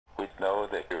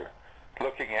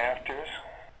looking after us.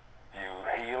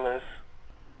 You heal us.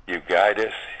 You guide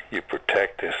us. You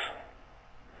protect us.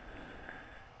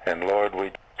 And Lord,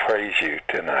 we praise you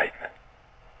tonight.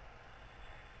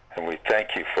 And we thank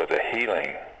you for the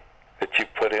healing that you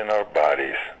put in our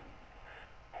bodies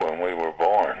when we were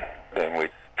born. And we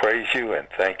praise you and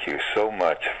thank you so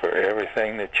much for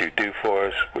everything that you do for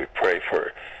us. We pray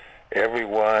for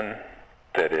everyone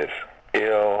that is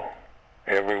ill,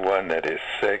 everyone that is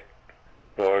sick.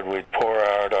 Lord, we pour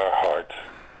out our hearts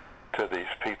to these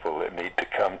people that need to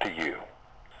come to you.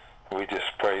 We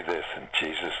just pray this in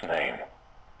Jesus' name.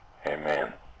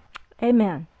 Amen.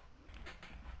 Amen.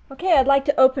 Okay, I'd like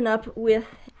to open up with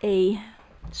a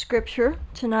scripture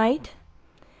tonight.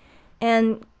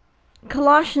 And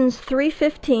Colossians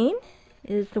 3:15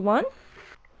 is the one.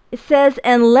 It says,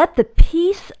 "And let the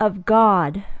peace of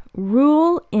God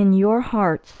rule in your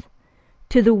hearts,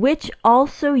 to the which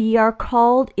also ye are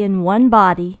called in one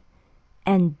body,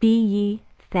 and be ye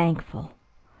thankful."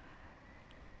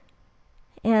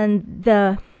 And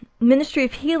the Ministry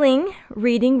of Healing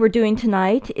reading we're doing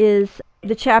tonight is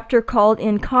the chapter called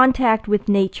In Contact with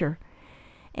Nature.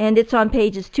 And it's on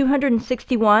pages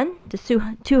 261 to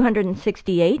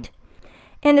 268.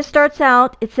 And it starts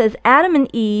out, it says, "Adam and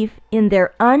Eve, in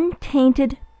their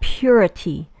untainted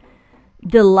purity,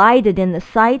 delighted in the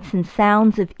sights and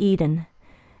sounds of Eden.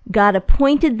 God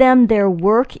appointed them their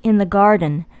work in the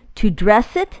garden, to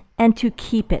dress it and to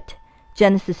keep it."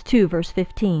 Genesis 2, verse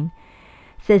 15.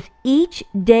 It says, "Each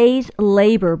day's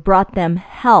labor brought them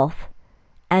health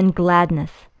and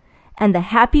gladness, and the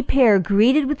happy pair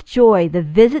greeted with joy the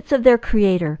visits of their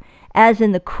Creator, as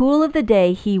in the cool of the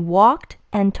day he walked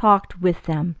and talked with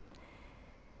them.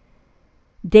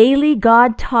 Daily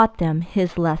God taught them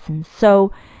his lessons."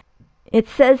 So it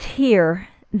says here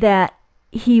that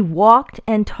he walked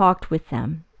and talked with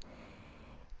them.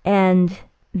 And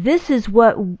this is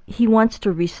what he wants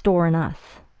to restore in us.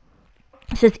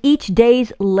 It says, each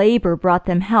day's labor brought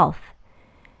them health.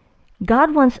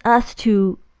 God wants us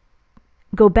to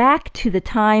go back to the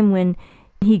time when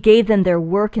he gave them their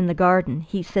work in the garden.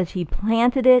 He says he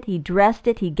planted it, he dressed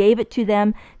it, he gave it to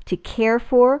them to care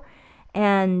for,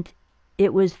 and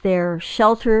it was their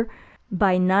shelter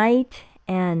by night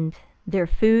and their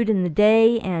food in the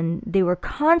day, and they were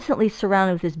constantly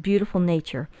surrounded with this beautiful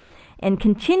nature. And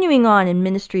continuing on in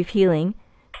Ministry of Healing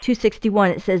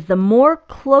 261, it says, "The more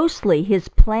closely his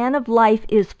plan of life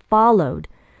is followed,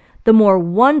 the more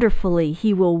wonderfully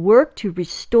he will work to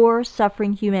restore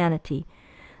suffering humanity.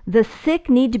 The sick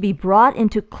need to be brought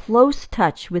into close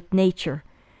touch with nature.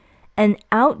 An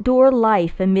outdoor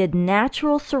life amid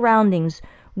natural surroundings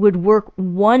would work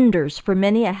wonders for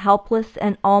many a helpless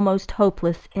and almost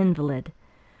hopeless invalid."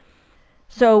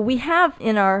 So we have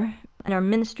in our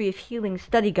Ministry of Healing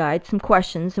study guide some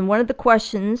questions, and one of the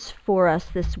questions for us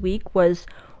this week was,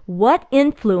 what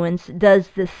influence does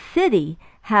the city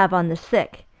have on the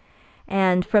sick?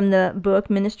 And from the book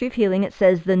Ministry of Healing, it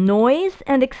says, "The noise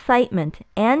and excitement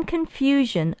and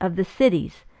confusion of the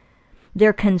cities,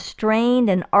 their constrained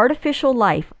and artificial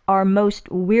life, are most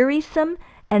wearisome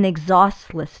and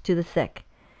exhaustless to the sick.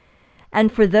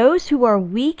 And for those who are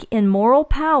weak in moral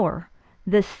power,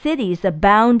 the cities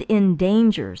abound in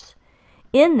dangers.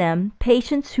 In them,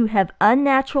 patients who have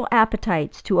unnatural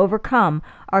appetites to overcome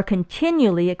are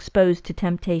continually exposed to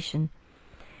temptation.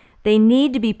 They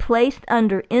need to be placed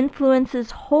under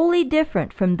influences wholly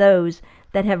different from those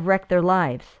that have wrecked their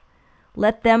lives.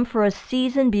 Let them for a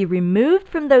season be removed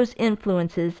from those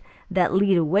influences that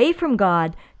lead away from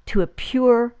God to a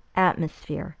pure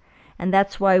atmosphere." And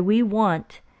that's why we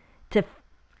want to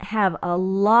have a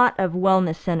lot of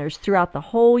wellness centers throughout the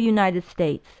whole United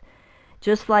States,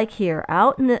 just like here,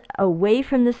 out away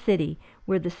from the city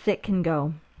where the sick can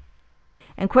go.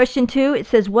 And question 2, it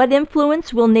says, "What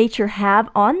influence will nature have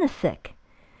on the sick?"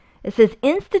 It says,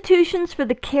 "Institutions for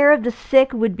the care of the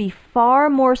sick would be far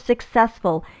more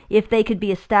successful if they could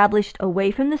be established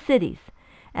away from the cities,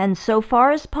 and so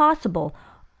far as possible,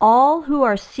 all who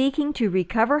are seeking to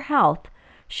recover health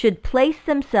should place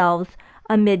themselves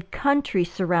amid country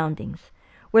surroundings,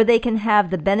 where they can have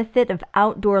the benefit of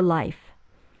outdoor life.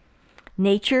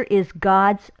 Nature is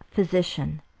God's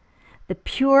physician. The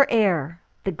pure air,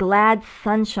 the glad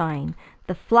sunshine,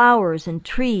 the flowers and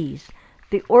trees,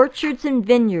 the orchards and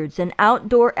vineyards and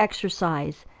outdoor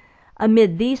exercise,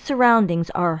 amid these surroundings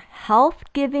are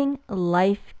health-giving,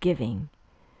 life-giving."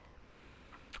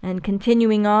 And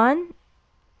continuing on,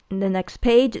 in the next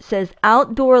page, it says,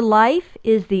 "Outdoor life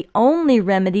is the only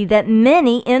remedy that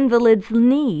many invalids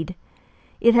need.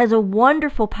 It has a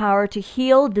wonderful power to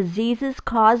heal diseases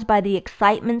caused by the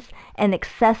excitements and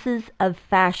excesses of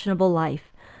fashionable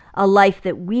life. a life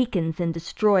that weakens and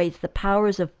destroys the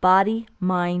powers of body,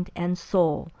 mind, and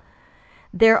soul.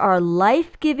 There are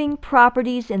life-giving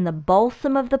properties in the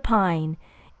balsam of the pine,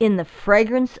 in the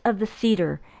fragrance of the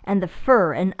cedar, and the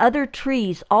fir and other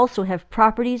trees also have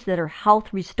properties that are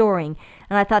health-restoring.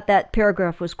 And I thought that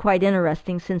paragraph was quite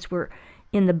interesting, since we're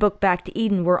in the book Back to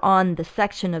Eden, we're on the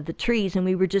section of the trees, and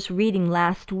we were just reading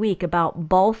last week about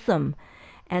balsam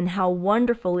and how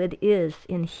wonderful it is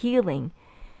in healing.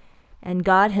 And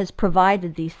God has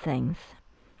provided these things.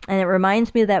 And it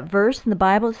reminds me of that verse in the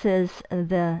Bible that says,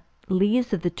 the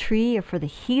leaves of the tree are for the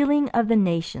healing of the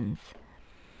nations.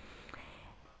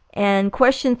 And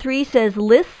question 3 says,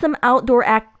 list some outdoor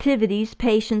activities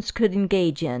patients could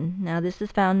engage in. Now this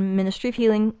is found in Ministry of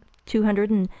Healing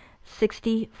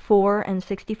 264 and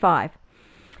 65.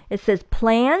 It says,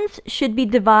 plans should be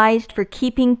devised for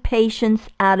keeping patients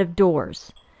out of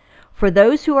doors. For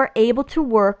those who are able to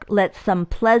work, let some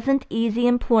pleasant, easy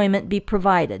employment be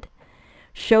provided.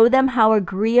 Show them how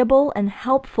agreeable and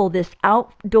helpful this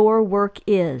outdoor work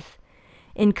is.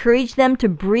 Encourage them to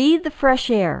breathe the fresh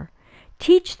air.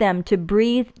 Teach them to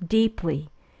breathe deeply,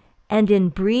 and in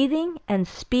breathing and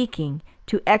speaking,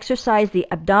 to exercise the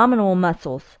abdominal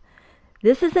muscles.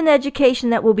 This is an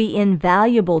education that will be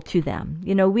invaluable to them.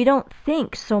 You know, we don't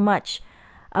think so much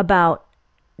about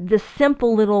the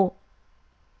simple little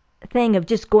thing of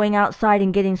just going outside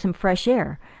and getting some fresh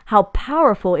air, how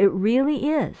powerful it really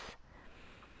is.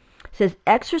 It says,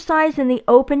 exercise in the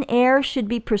open air should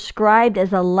be prescribed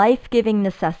as a life-giving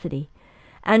necessity.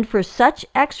 And for such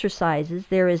exercises,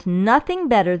 there is nothing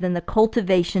better than the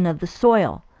cultivation of the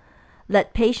soil.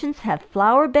 Let patients have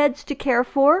flower beds to care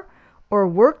for, or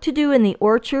work to do in the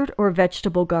orchard or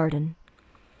vegetable garden.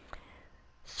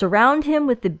 Surround him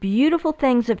with the beautiful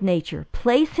things of nature.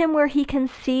 Place him where he can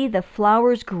see the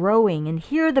flowers growing and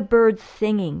hear the birds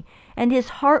singing, and his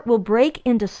heart will break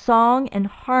into song and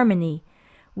harmony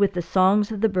with the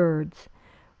songs of the birds.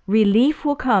 Relief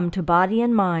will come to body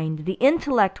and mind. The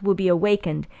intellect will be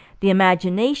awakened, the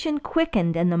imagination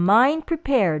quickened, and the mind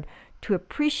prepared to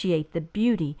appreciate the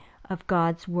beauty of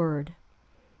God's Word.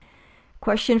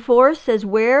 Question 4 says,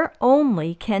 where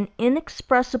only can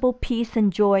inexpressible peace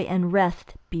and joy and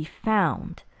rest be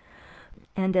found?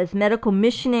 And as medical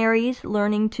missionaries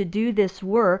learning to do this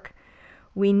work,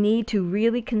 we need to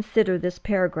really consider this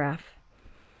paragraph.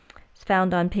 It's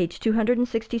found on page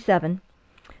 267.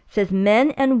 It says, men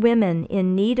and women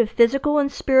in need of physical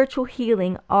and spiritual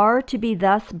healing are to be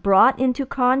thus brought into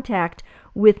contact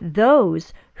with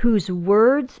those whose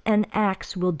words and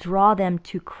acts will draw them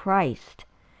to Christ.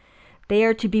 They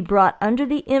are to be brought under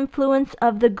the influence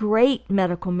of the great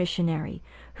medical missionary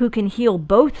who can heal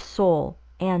both soul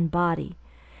and body.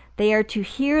 They are to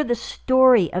hear the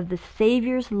story of the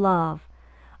Savior's love,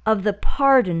 of the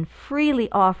pardon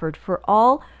freely offered for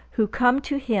all who come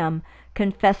to him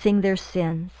confessing their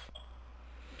sins.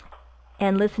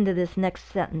 And listen to this next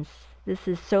sentence. This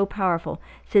is so powerful.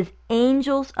 It says,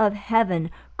 angels of heaven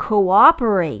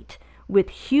cooperate with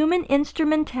human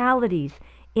instrumentalities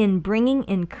in bringing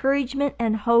encouragement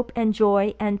and hope and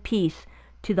joy and peace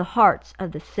to the hearts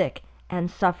of the sick and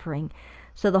suffering.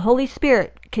 So the Holy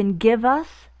Spirit can give us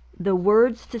the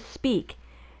words to speak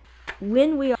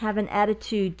when we have an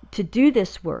attitude to do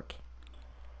this work.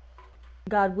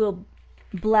 God will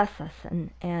bless us,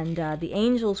 and the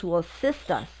angels will assist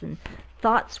us, and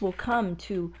thoughts will come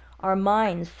to our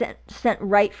minds sent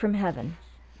right from heaven.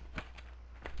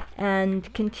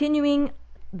 And continuing,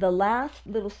 the last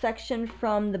little section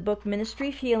from the book Ministry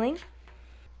of Healing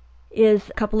is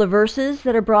a couple of verses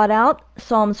that are brought out.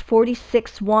 Psalms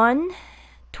 46:1,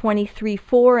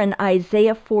 23:4, and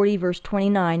Isaiah 40 verse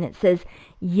 29. It says,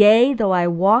 yea, though I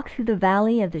walk through the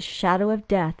valley of the shadow of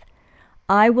death,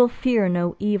 I will fear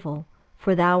no evil,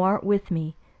 for thou art with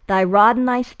me. Thy rod and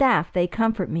thy staff, they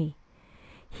comfort me.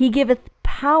 He giveth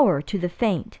power to the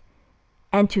faint,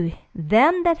 and to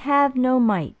them that have no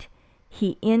might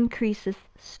he increaseth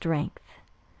strength.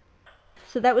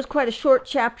 So that was quite a short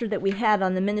chapter that we had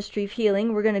on the Ministry of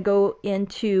Healing. We're going to go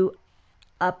into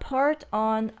a part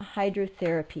on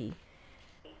hydrotherapy.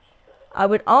 I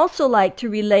would also like to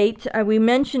relate, we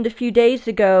mentioned a few days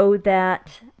ago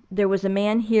that there was a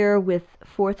man here with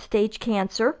 4th stage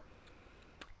cancer,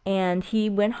 and he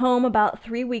went home about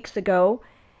 3 weeks ago,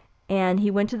 and he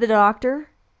went to the doctor,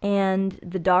 and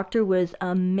the doctor was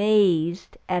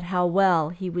amazed at how well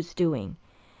he was doing.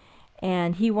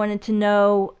 And he wanted to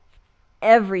know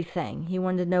everything. He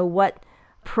wanted to know what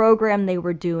program they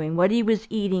were doing, what he was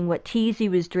eating, what teas he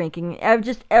was drinking,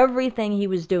 just everything he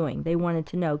was doing. They wanted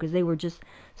to know because they were just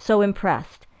so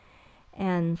impressed.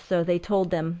 And so they told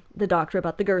the doctor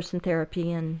about the Gerson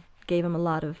therapy, and gave him a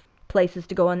lot of places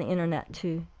to go on the internet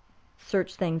to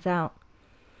search things out.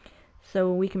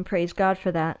 So we can praise God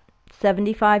for that.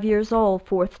 75 years old,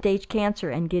 4th stage cancer,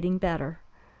 and getting better.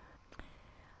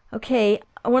 Okay,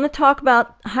 I want to talk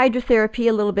about hydrotherapy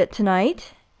a little bit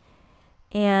tonight.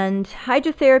 And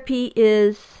hydrotherapy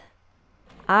is,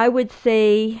 I would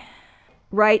say,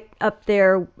 right up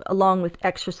there along with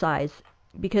exercise,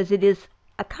 because it is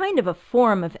a kind of a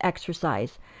form of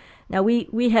exercise. Now,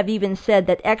 we have even said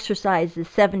that exercise is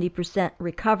 70%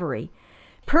 recovery.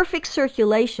 Perfect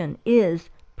circulation is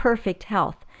perfect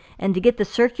health. And to get the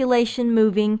circulation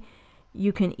moving,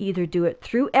 you can either do it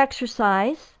through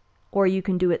exercise or you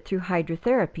can do it through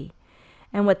hydrotherapy.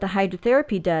 And what the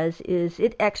hydrotherapy does is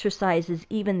it exercises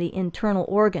even the internal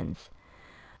organs.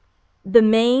 The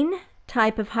main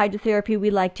type of hydrotherapy we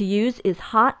like to use is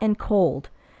hot and cold.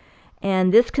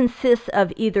 And this consists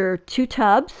of either 2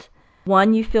 tubs.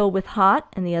 One you fill with hot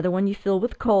and the other one you fill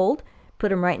with cold. Put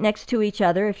them right next to each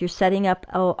other. If you're setting up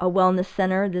a wellness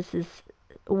center, this is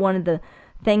one of the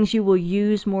things you will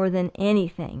use more than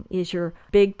anything is your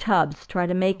big tubs. Try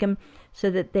to make them so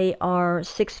that they are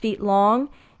 6 feet long.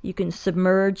 You can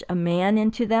submerge a man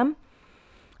into them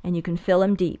and you can fill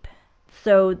them deep.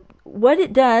 So what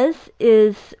it does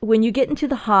is when you get into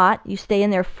the hot, you stay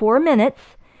in there 4 minutes,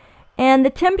 and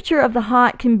the temperature of the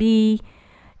hot can be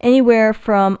anywhere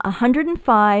from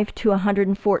 105 to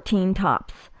 114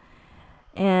 tops.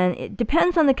 And it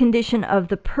depends on the condition of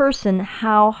the person,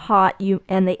 how hot you,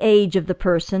 and the age of the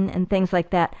person and things like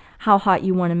that, how hot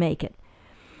you want to make it.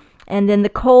 And then the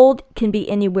cold can be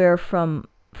anywhere from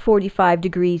 45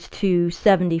 degrees to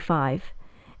 75.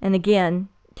 And again,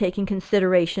 taking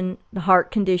consideration the heart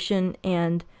condition,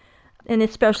 and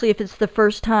especially if it's the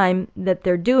first time that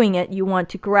they're doing it, you want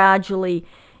to gradually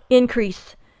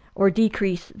increase or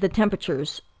decrease the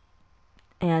temperatures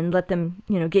and let them,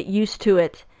 get used to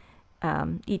it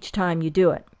each time you do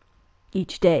it,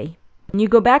 each day. And you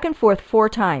go back and forth 4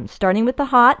 times, starting with the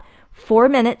hot, 4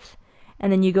 minutes,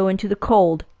 and then you go into the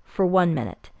cold for 1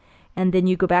 minute. And then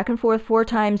you go back and forth 4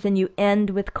 times, and you end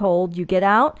with cold. You get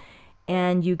out,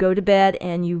 and you go to bed,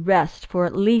 and you rest for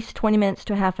at least 20 minutes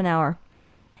to half an hour.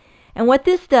 And what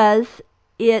this does,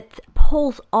 it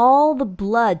pulls all the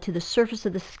blood to the surface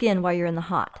of the skin while you're in the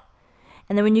hot.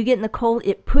 And then when you get in the cold,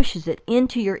 it pushes it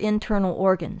into your internal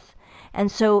organs.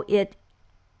 And so it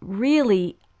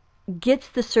really gets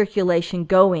the circulation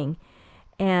going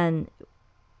and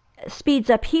speeds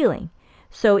up healing.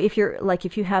 So if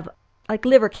you have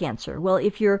liver cancer, well,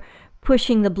 if you're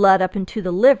pushing the blood up into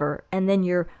the liver and then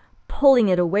you're pulling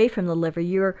it away from the liver,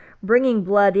 you're bringing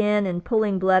blood in and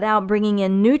pulling blood out, bringing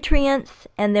in nutrients,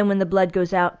 and then when the blood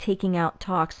goes out, taking out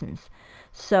toxins.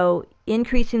 So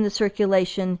increasing the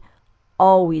circulation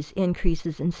always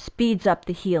increases and speeds up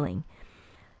the healing.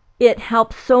 It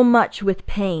helps so much with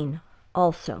pain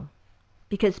also,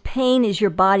 because pain is your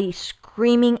body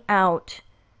screaming out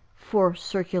for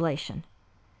circulation.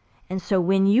 And so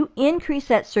when you increase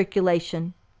that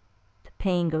circulation, the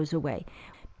pain goes away.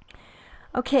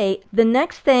 Okay, the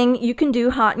next thing you can do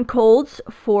hot and colds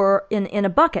for in a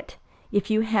bucket.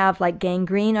 If you have like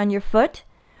gangrene on your foot,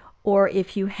 or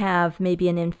if you have maybe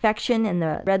an infection and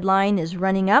the red line is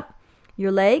running up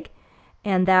your leg,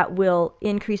 and that will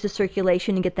increase the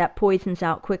circulation and get that poisons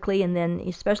out quickly. And then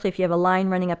especially if you have a line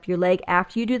running up your leg,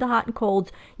 after you do the hot and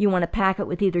colds, you want to pack it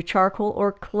with either charcoal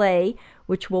or clay,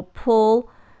 which will pull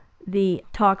the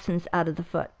toxins out of the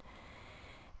foot.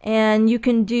 And you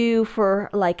can do for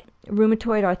like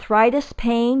rheumatoid arthritis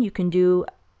pain, you can do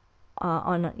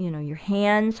on your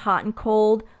hands, hot and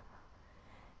cold.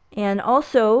 And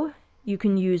also you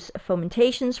can use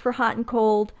fomentations for hot and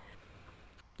cold.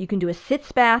 You can do a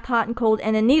sitz bath, hot and cold,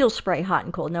 and a needle spray, hot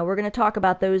and cold. Now we're going to talk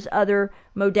about those other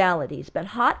modalities, but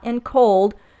hot and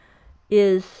cold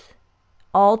is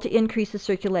all to increase the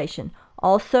circulation.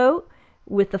 Also,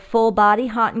 with the full body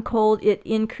hot and cold, it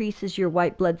increases your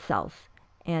white blood cells,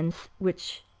 and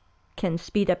which can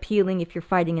speed up healing if you're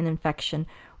fighting an infection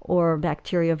or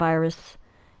bacteria, virus,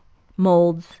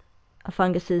 molds,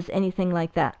 funguses, anything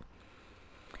like that.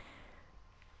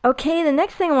 Okay, the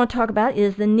next thing I want to talk about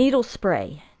is the needle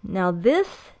spray. Now this,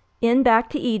 in Back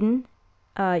to Eden,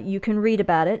 you can read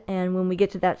about it, and when we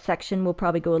get to that section, we'll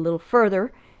probably go a little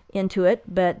further into it,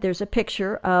 but there's a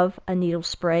picture of a needle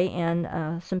spray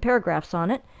and some paragraphs on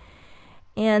it.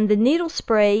 And the needle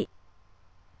spray,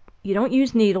 you don't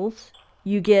use needles.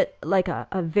 You get like a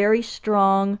very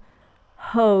strong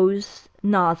hose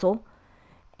nozzle,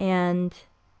 and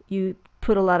you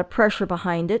put a lot of pressure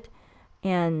behind it,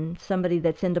 and somebody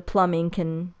that's into plumbing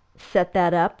can set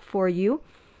that up for you.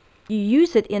 You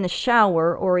use it in a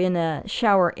shower or in a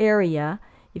shower area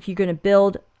if you're going to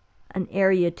build an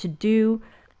area to do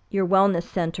your wellness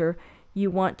center, you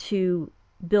want to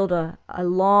build a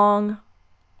long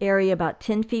area about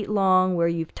 10 feet long where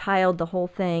you've tiled the whole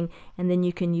thing, and then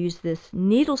you can use this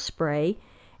needle spray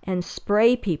and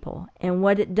spray people. And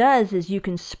what it does is you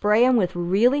can spray them with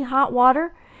really hot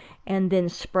water and then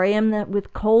spray them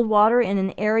with cold water in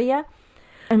an area.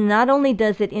 And not only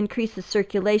does it increase the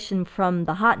circulation from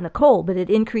the hot and the cold, but it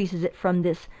increases it from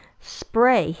this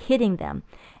spray hitting them.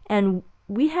 And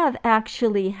we have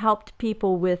actually helped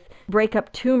people with break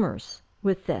up tumors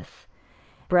with this,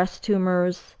 breast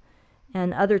tumors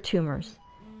and other tumors,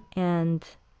 and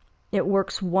it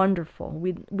works wonderful.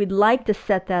 We'd like to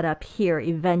set that up here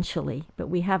eventually, but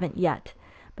we haven't yet,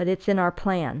 but it's in our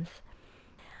plans.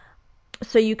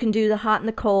 So you can do the hot and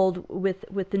the cold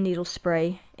with the needle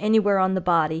spray anywhere on the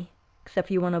body,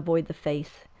 except you want to avoid the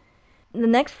face. The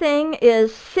next thing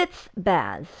is sitz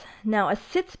baths. Now, a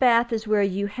sitz bath is where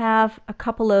you have a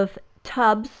couple of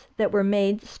tubs that were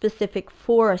made specific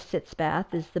for a sitz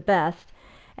bath, is the best,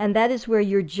 and that is where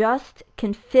you just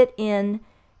can fit in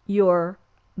your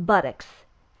buttocks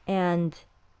and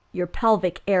your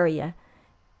pelvic area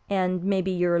and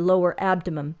maybe your lower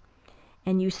abdomen,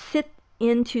 and you sit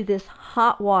into this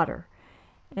hot water.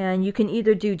 And you can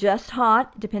either do just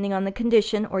hot, depending on the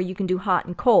condition, or you can do hot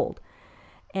and cold.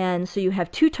 And so you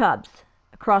have two tubs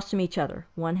across from each other.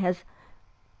 One has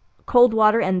cold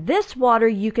water, and this water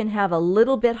you can have a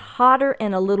little bit hotter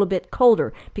and a little bit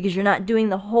colder because you're not doing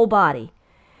the whole body.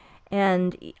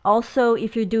 And also,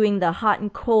 if you're doing the hot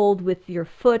and cold with your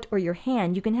foot or your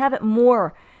hand, you can have it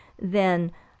more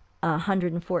than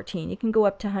 114. You can go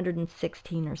up to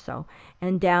 116 or so,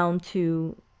 and down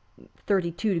to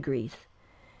 32 degrees.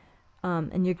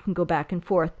 And you can go back and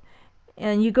forth.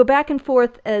 And you go back and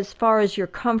forth as far as you're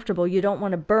comfortable. You don't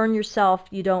want to burn yourself.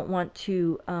 You don't want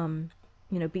to,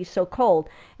 be so cold.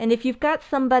 And if you've got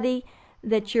somebody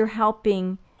that you're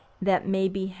helping that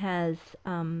maybe has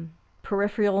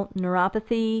peripheral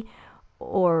neuropathy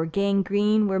or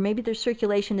gangrene, where maybe their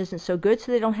circulation isn't so good,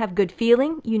 so they don't have good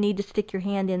feeling, you need to stick your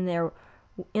hand in there,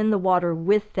 in the water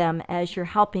with them as you're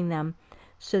helping them,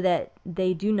 so that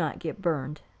they do not get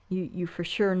burned. You for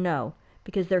sure know,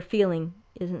 because their feeling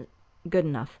isn't good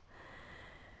enough.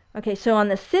 Okay, so on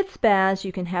the sitz baths,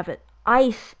 you can have it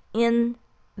ice in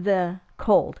the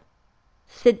cold,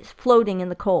 floating in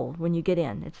the cold when you get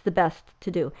in. It's the best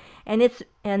to do. And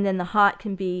then the hot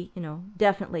can be,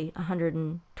 definitely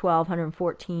 112,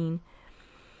 114.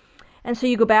 And so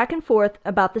you go back and forth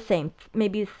about the same,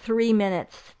 maybe 3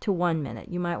 minutes to 1 minute.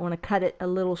 You might want to cut it a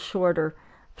little shorter,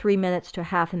 3 minutes to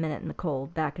half a minute in the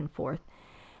cold, back and forth.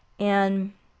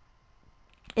 And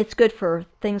it's good for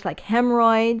things like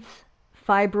hemorrhoids,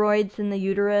 fibroids in the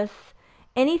uterus,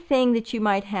 anything that you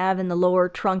might have in the lower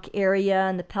trunk area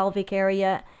and the pelvic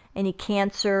area, any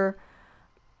cancer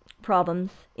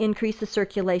problems. Increase the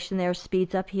circulation there,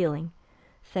 speeds up healing.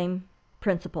 Same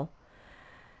principle.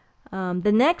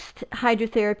 The next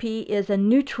hydrotherapy is a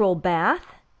neutral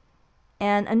bath.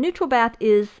 And a neutral bath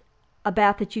is a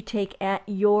bath that you take at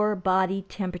your body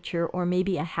temperature, or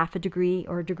maybe a half a degree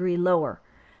or a degree lower.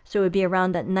 So it would be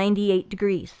around at 98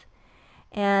 degrees.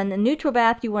 And a neutral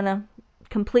bath, you want to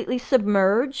completely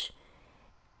submerge.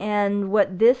 And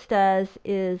what this does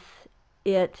is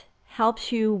it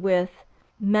helps you with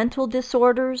mental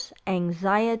disorders,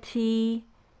 anxiety,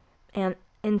 and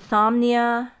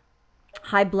insomnia,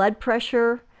 high blood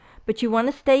pressure. But you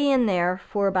want to stay in there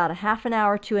for about a half an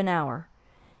hour to an hour.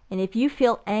 And if you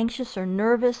feel anxious or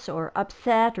nervous or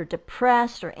upset or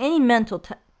depressed or any mental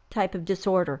type of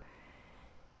disorder,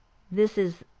 this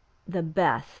is the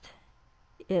best.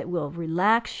 It will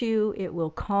relax you. It will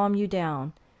calm you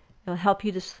down. It'll help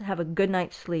you to have a good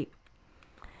night's sleep.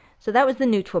 So that was the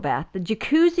neutral bath. The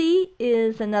jacuzzi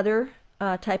is another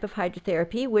type of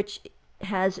hydrotherapy, which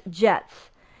has jets.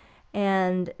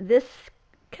 And this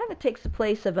kind of takes the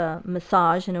place of a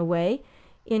massage in a way.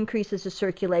 Increases the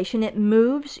circulation. It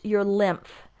moves your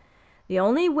lymph. The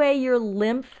only way your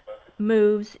lymph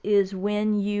moves is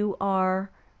when you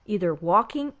are either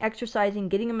walking, exercising,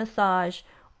 getting a massage,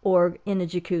 or in a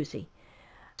jacuzzi.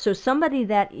 So somebody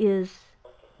that is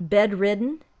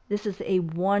bedridden, this is a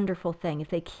wonderful thing. If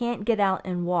they can't get out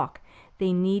and walk,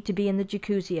 they need to be in the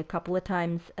jacuzzi a couple of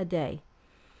times a day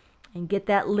and get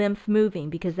that lymph moving,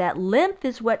 because that lymph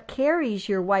is what carries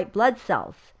your white blood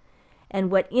cells. And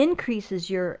what increases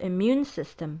your immune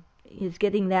system is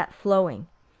getting that flowing.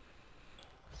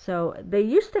 So they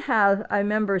used to have, I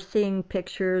remember seeing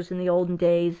pictures in the olden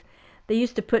days, they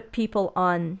used to put people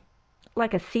on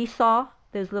like a seesaw.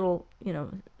 There's little,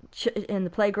 in the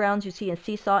playgrounds you see a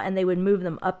seesaw, and they would move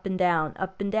them up and down,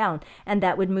 and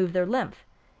that would move their lymph.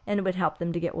 and it would help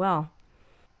them to get well.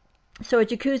 So a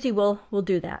jacuzzi will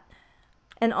do that.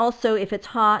 And also, if it's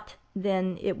hot,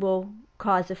 then it will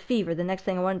cause a fever. The next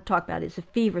thing I want to talk about is a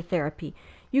fever therapy.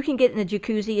 You can get in a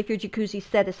jacuzzi. If your jacuzzi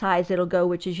set as high as it'll go,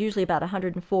 which is usually about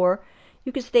 104,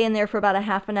 you can stay in there for about a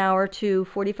half an hour to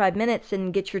 45 minutes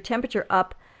and get your temperature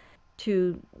up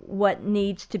to what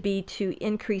needs to be to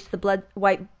increase the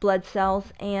white blood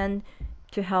cells and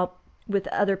to help with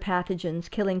other pathogens,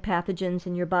 killing pathogens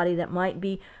in your body that might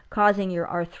be causing your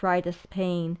arthritis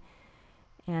pain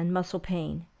and muscle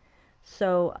pain.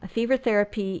 So a fever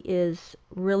therapy is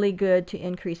really good to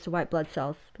increase the white blood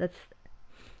cells. That's,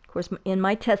 of course, in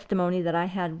my testimony that I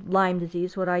had Lyme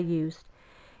disease, what I used.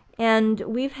 And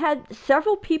we've had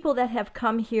several people that have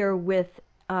come here with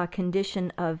a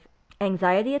condition of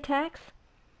anxiety attacks.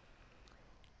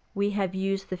 We have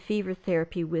used the fever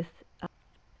therapy with,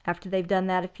 after they've done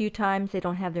that a few times, they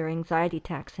don't have their anxiety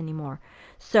attacks anymore.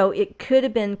 So it could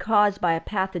have been caused by a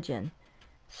pathogen.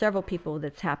 Several people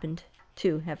that's happened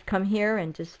to have come here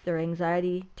and just their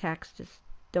anxiety attacks just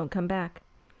don't come back.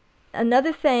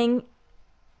 Another thing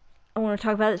I want to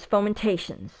talk about is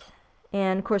fomentations.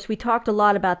 And of course we talked a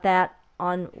lot about that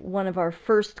on one of our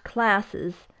first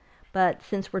classes, but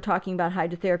since we're talking about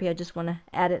hydrotherapy, I just want to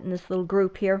add it in this little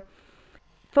group here.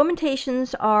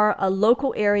 Fomentations are a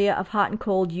local area of hot and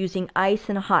cold using ice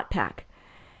and a hot pack.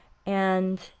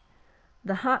 And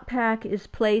the hot pack is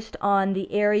placed on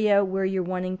the area where you're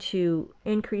wanting to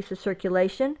increase the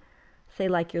circulation, say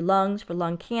like your lungs for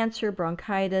lung cancer,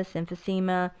 bronchitis,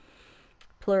 emphysema,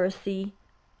 pleurisy.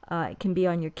 It can be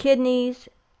on your kidneys.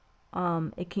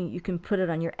 You can put it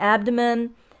on your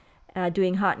abdomen,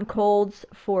 doing hot and colds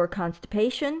for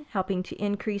constipation, helping to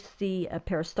increase the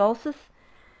peristalsis.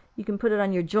 You can put it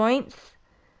on your joints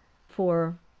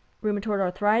for rheumatoid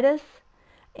arthritis.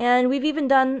 And we've even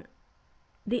done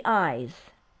the eyes.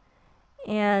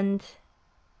 And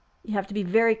you have to be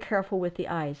very careful with the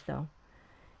eyes, though,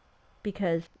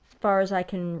 because as far as I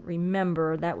can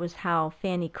remember, that was how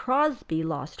Fanny Crosby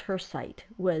lost her sight,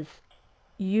 was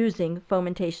using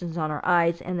fomentations on her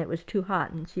eyes, and it was too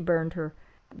hot and she burned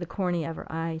the cornea of her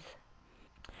eyes.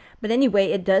 But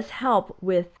anyway, it does help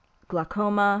with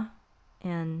glaucoma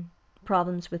and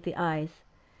problems with the eyes.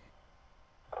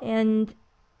 And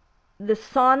the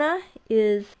sauna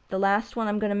is the last one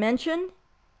I'm going to mention,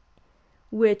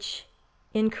 which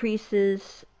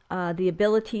increases the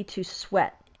ability to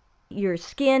sweat. Your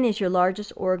skin is your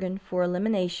largest organ for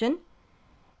elimination,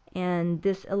 and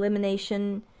this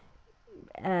elimination,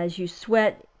 as you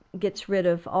sweat, gets rid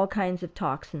of all kinds of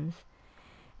toxins.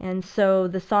 And so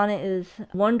the sauna is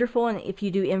wonderful, and if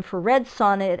you do infrared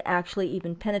sauna, it actually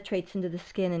even penetrates into the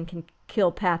skin and can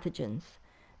kill pathogens.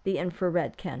 The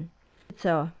infrared can. It's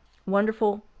a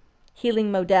wonderful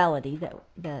healing modality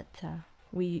that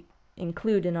we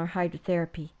include in our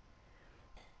hydrotherapy.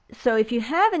 So if you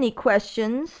have any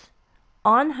questions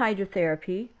on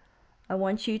hydrotherapy, I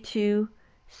want you to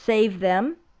save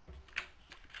them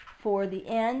for the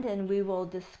end, and we will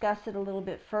discuss it a little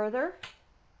bit further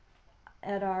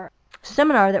at our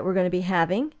seminar that we're going to be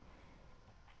having.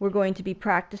 We're going to be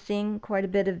practicing quite a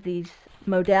bit of these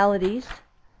modalities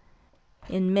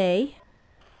in May.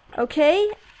 Okay,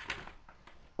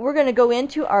 we're going to go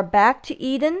into our Back to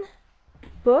Eden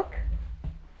book,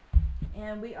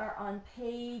 and we are on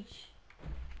page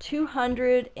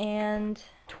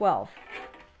 212,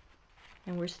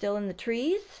 and we're still in the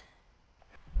trees.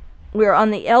 We're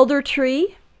on the elder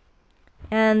tree,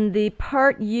 and the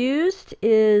part used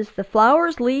is the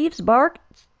flowers, leaves, bark,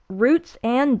 roots,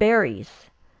 and berries.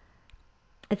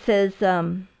 It says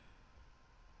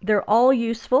they're all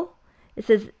useful. It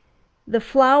says the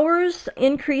flowers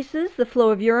increases the flow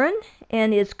of urine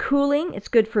and is cooling. It's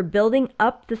good for building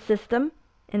up the system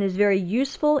and is very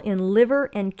useful in liver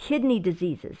and kidney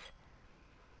diseases.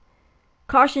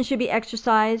 Caution should be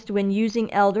exercised when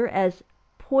using elder, as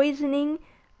poisoning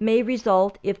may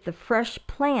result if the fresh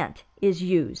plant is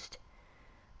used.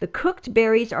 The cooked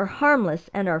berries are harmless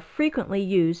and are frequently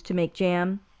used to make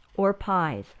jam or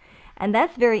pies. And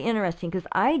that's very interesting, because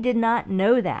I did not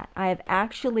know that. I have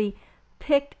actually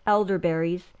picked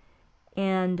elderberries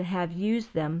and have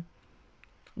used them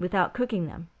without cooking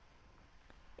them.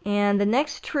 And the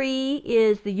next tree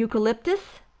is the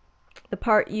eucalyptus. The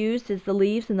part used is the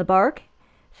leaves and the bark.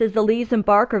 It says the leaves and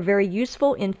bark are very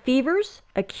useful in fevers,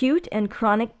 acute and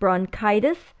chronic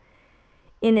bronchitis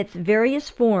in its various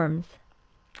forms,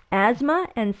 asthma,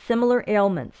 and similar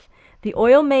ailments. The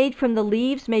oil made from the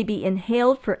leaves may be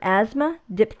inhaled for asthma,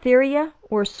 diphtheria,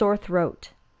 or sore throat.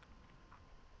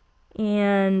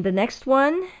 And the next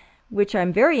one, which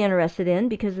I'm very interested in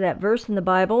because of that verse in the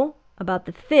Bible about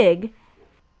the fig,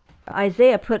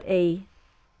 Isaiah put a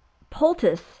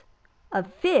poultice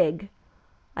of fig.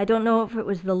 I don't know if it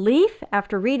was the leaf.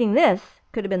 After reading this,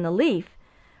 could have been the leaf,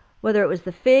 whether it was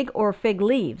the fig or fig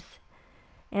leaves.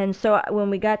 And so when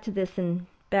we got to this in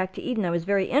Back to Eden, I was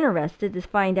very interested to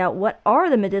find out what are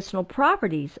the medicinal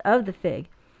properties of the fig.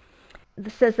 It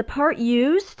says the part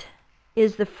used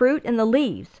is the fruit and the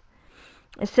leaves.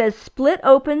 It says split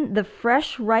open the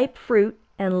fresh ripe fruit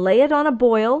and lay it on a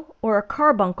boil or a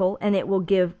carbuncle, and it will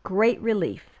give great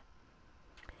relief.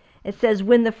 It says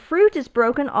when the fruit is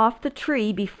broken off the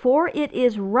tree before it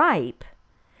is ripe,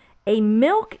 a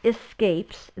milk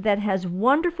escapes that has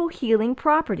wonderful healing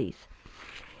properties.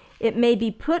 It may be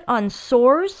put on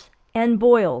sores and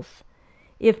boils.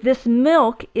 If this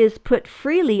milk is put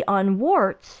freely on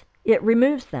warts, it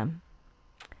removes them.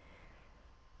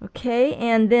 Okay,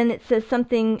 and then it says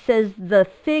the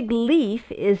fig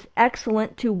leaf is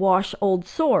excellent to wash old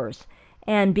sores.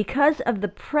 And because of the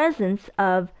presence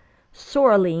of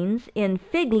sorolines in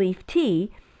fig leaf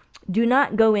tea, do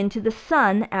not go into the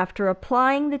sun after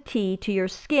applying the tea to your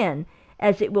skin,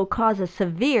 as it will cause a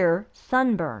severe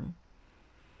sunburn.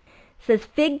 It says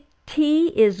fig tea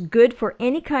is good for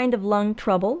any kind of lung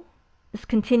trouble. It's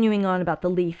continuing on about the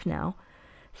leaf now,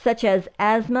 such as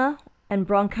asthma and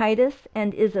bronchitis,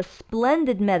 and is a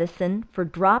splendid medicine for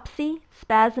dropsy,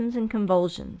 spasms, and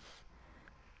convulsions.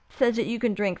 It says that you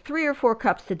can drink 3 or 4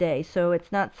 cups a day, so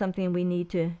it's not something we need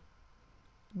to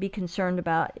be concerned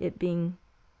about it being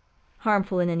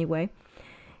harmful in any way.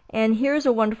 And here's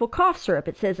a wonderful cough syrup.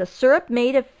 It says a syrup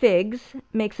made of figs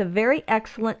makes a very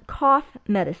excellent cough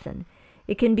medicine.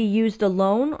 It can be used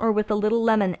alone or with a little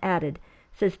lemon added.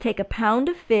 It says take a pound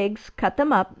of figs, cut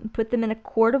them up, and put them in a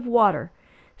quart of water.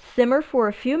 Simmer for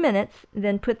a few minutes,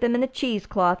 then put them in a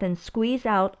cheesecloth and squeeze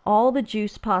out all the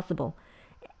juice possible.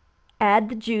 Add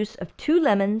the juice of 2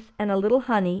 lemons and a little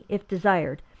honey if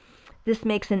desired. This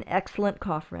makes an excellent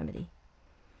cough remedy.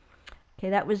 Okay,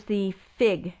 that was the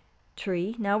fig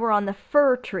tree. Now we're on the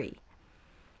fir tree.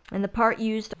 And the part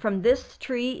used from this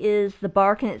tree is the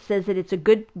bark, and it says that it's a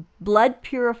good blood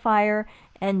purifier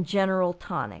and general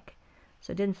tonic.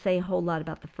 So it didn't say a whole lot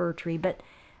about the fir tree, but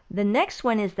the next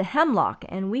one is the hemlock,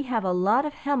 and we have a lot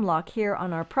of hemlock here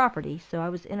on our property, so I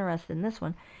was interested in this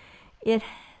one.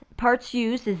 Parts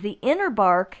used is the inner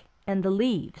bark and the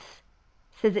leaves.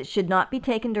 It says it should not be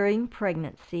taken during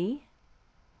pregnancy,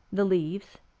 the leaves.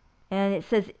 And it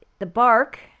says the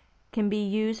bark can be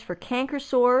used for canker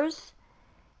sores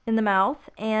in the mouth,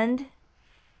 and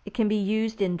it can be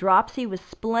used in dropsy with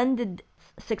splendid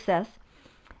success,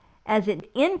 as it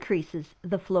increases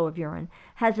the flow of urine,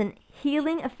 has a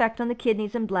healing effect on the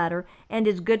kidneys and bladder, and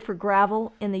is good for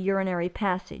gravel in the urinary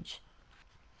passage.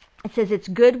 It says it's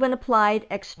good when applied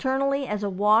externally as a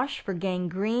wash for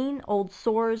gangrene, old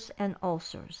sores, and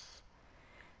ulcers.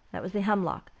 That was the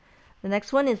hemlock. The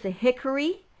next one is the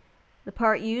hickory. The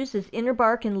part used is inner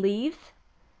bark and leaves.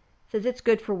 It says it's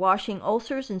good for washing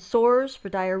ulcers and sores, for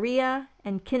diarrhea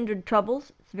and kindred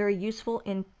troubles. It's very useful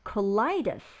in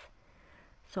colitis.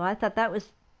 So I thought that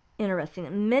was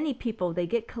interesting. Many people, they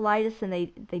get colitis and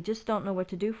they just don't know what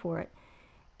to do for it.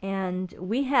 And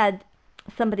we had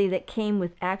somebody that came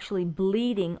with actually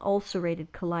bleeding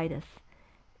ulcerated colitis,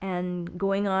 and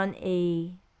going on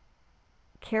a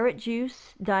carrot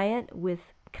juice diet with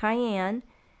cayenne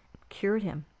cured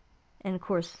him. And of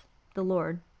course, the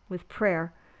Lord with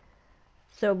prayer.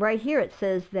 So right here it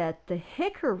says that the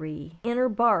hickory inner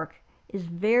bark is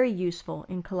very useful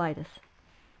in colitis.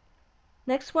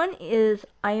 Next one is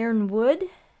ironwood.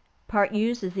 Part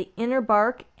used is the inner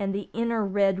bark and the inner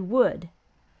red wood.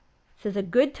 It says a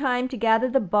good time to gather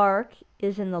the bark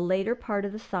is in the later part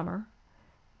of the summer.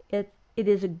 It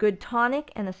is a good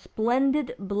tonic and a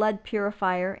splendid blood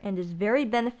purifier, and is very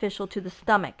beneficial to the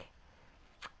stomach.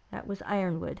 That was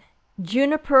ironwood.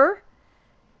 Juniper,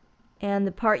 and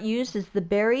the part used is the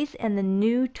berries and the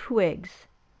new twigs.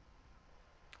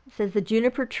 It says the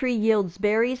juniper tree yields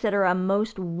berries that are a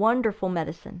most wonderful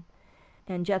medicine.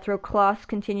 And Jethro Kloss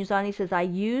continues on. He says, I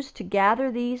used to gather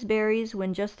these berries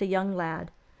when just a young lad.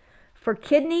 For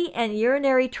kidney and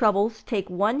urinary troubles, take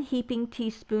 1 heaping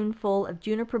teaspoonful of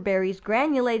juniper berries,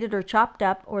 granulated or chopped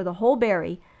up, or the whole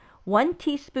berry, 1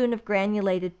 teaspoon of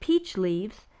granulated peach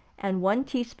leaves, and 1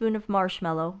 teaspoon of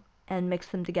marshmallow, and mix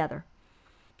them together.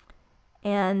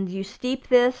 And you steep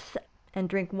this and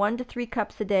drink 1 to 3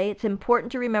 cups a day. It's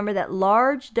important to remember that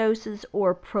large doses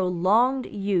or prolonged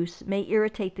use may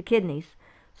irritate the kidneys,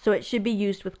 so it should be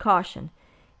used with caution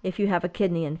if you have a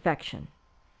kidney infection.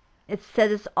 It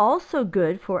said it's also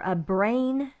good for a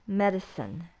brain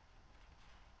medicine.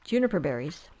 Juniper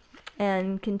berries.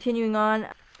 And continuing on,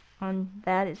 on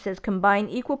that. It says combine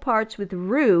equal parts with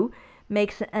rue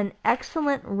makes an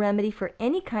excellent remedy for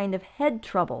any kind of head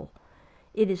trouble.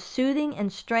 It is soothing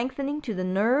and strengthening to the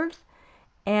nerves,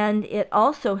 and it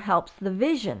also helps the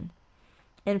vision.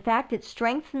 In fact, it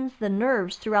strengthens the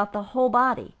nerves throughout the whole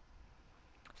body.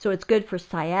 So it's good for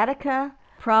sciatica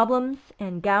problems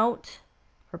and gout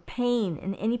or pain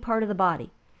in any part of the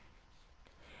body.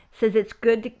 It says it's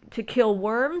good to kill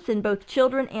worms in both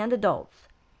children and adults.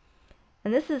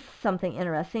 And this is something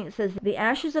interesting. It says the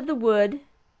ashes of the wood,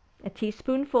 a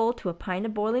teaspoonful to a pint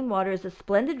of boiling water, is a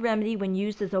splendid remedy when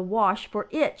used as a wash for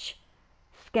itch,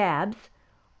 scabs,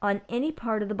 on any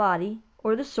part of the body,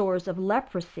 or the sores of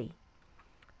leprosy.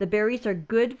 The berries are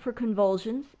good for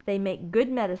convulsions. They make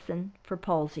good medicine for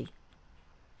palsy.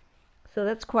 So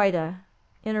that's quite a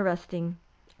interesting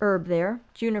herb there,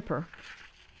 juniper.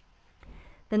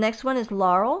 The next one is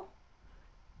laurel,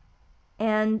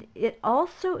 and it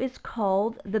also is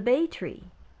called the bay tree.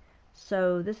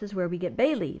 So this is where we get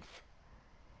bay leaves.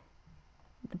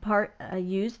 The part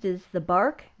used is the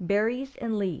bark, berries,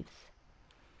 and leaves.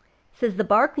 It says the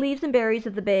bark, leaves, and berries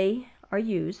of the bay are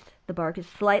used. The bark is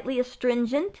slightly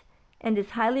astringent and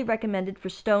is highly recommended for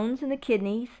stones in the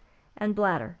kidneys and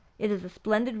bladder. It is a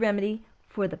splendid remedy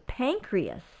for the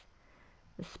pancreas,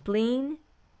 the spleen,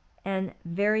 and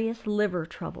various liver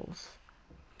troubles.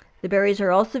 The berries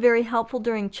are also very helpful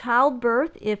during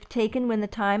childbirth if taken when the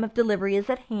time of delivery is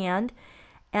at hand,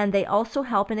 and they also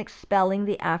help in expelling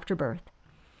the afterbirth.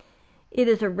 It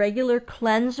is a regular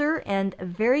cleanser and a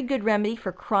very good remedy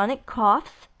for chronic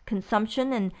coughs,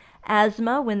 consumption, and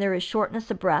asthma when there is shortness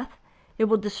of breath. It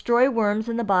will destroy worms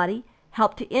in the body,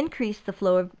 help to increase the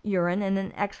flow of urine, and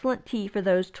an excellent tea for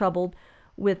those troubled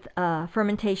with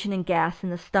fermentation and gas in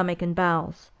the stomach and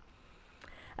bowels.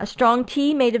 A strong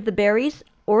tea made of the berries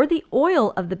or the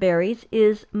oil of the berries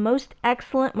is most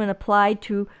excellent when applied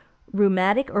to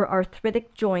rheumatic or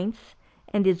arthritic joints,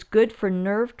 and is good for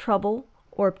nerve trouble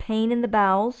or pain in the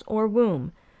bowels or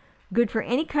womb. Good for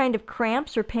any kind of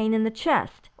cramps or pain in the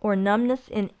chest or numbness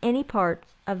in any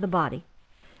parts of the body.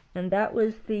 And that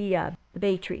was the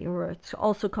bay tree, or it's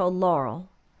also called laurel.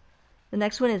 The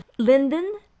next one is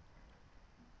linden.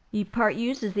 The part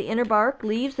used is the inner bark,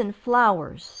 leaves, and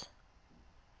flowers.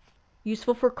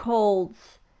 Useful for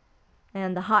colds,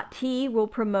 and the hot tea will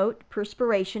promote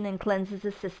perspiration and cleanses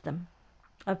the system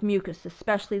of mucus,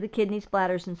 especially the kidneys,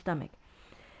 bladders, and stomach.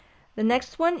 The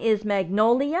next one is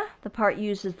magnolia. The part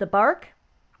used is the bark.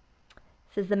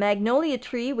 It says the magnolia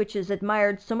tree, which is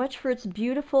admired so much for its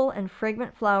beautiful and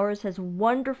fragrant flowers, has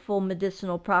wonderful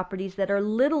medicinal properties that are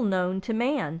little known to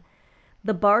man.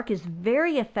 The bark is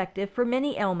very effective for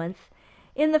many ailments.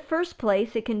 In the first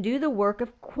place, it can do the work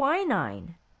of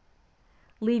quinine,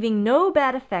 leaving no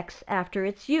bad effects after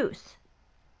its use.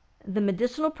 The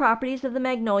medicinal properties of the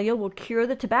magnolia will cure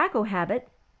the tobacco habit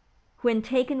when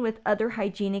taken with other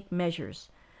hygienic measures.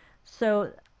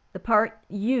 So the part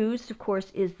used, of course,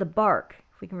 is the bark,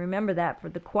 if we can remember that, for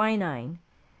the quinine.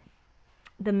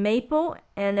 The maple,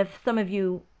 and if some of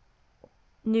you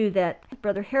knew that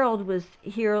Brother Harold was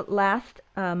here last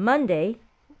Monday,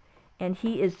 and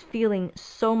he is feeling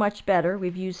so much better.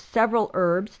 We've used several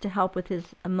herbs to help with his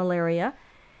malaria,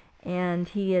 and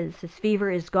his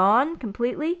fever is gone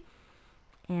completely,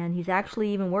 and he's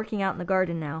actually even working out in the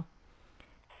garden now.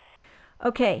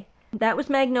 Okay, that was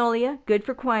magnolia, good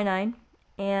for quinine,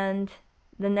 and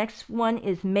the next one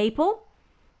is maple.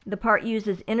 The part used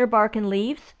is inner bark and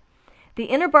leaves. The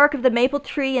inner bark of the maple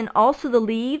tree and also the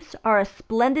leaves are a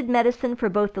splendid medicine for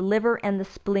both the liver and the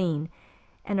spleen,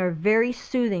 and are very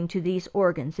soothing to these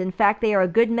organs. In fact, they are a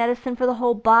good medicine for the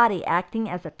whole body, acting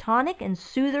as a tonic and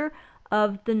soother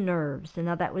of the nerves. And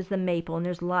now that was the maple, and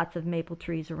there's lots of maple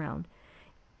trees around.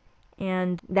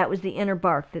 And that was the inner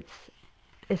bark that's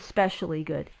especially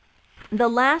good. The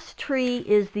last tree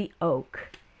is the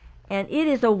oak, and it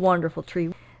is a wonderful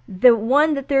tree. The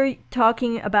one that they're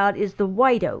talking about is the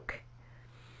white oak.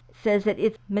 It says that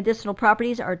its medicinal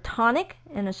properties are tonic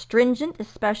and astringent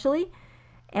especially,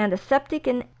 and aseptic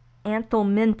and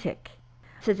anthelmintic.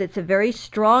 It says it's a very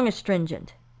strong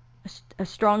astringent. A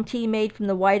strong tea made from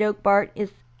the white oak bark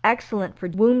is excellent for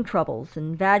womb troubles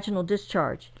and vaginal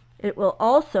discharge. It will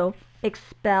also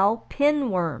expel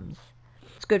pinworms.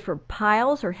 It's good for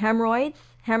piles or hemorrhoids,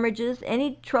 hemorrhages,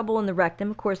 any trouble in the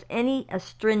rectum. Of course, any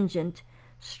astringent,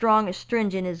 strong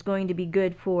astringent, is going to be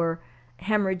good for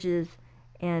hemorrhages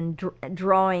and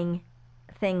drawing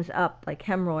things up like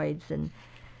hemorrhoids, and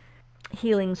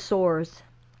healing sores,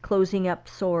 closing up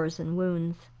sores and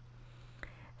wounds.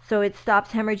 So it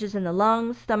stops hemorrhages in the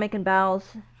lungs, stomach, and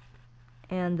bowels,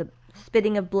 and the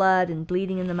spitting of blood and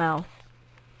bleeding in the mouth.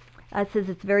 It says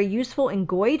it's very useful in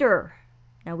goiter.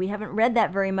 Now, we haven't read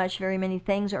that very much. Very many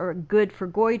things are good for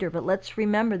goiter, but let's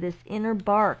remember this inner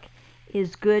bark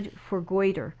is good for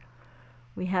goiter.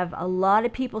 We have a lot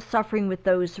of people suffering with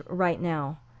those right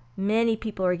now. Many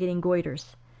people are getting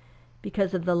goiters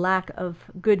because of the lack of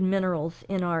good minerals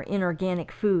in our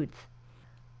inorganic foods.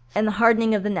 And the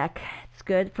hardening of the neck. It's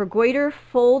good. For goiter,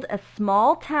 fold a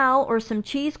small towel or some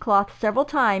cheesecloth several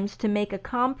times to make a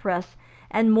compress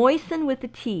and moisten with the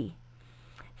tea.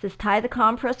 It says tie the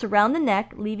compress around the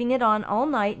neck, leaving it on all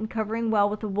night and covering well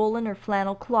with a woolen or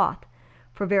flannel cloth.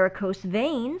 For varicose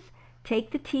veins,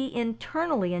 take the tea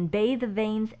internally and bathe the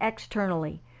veins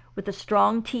externally with a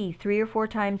strong tea 3 or 4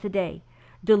 times a day,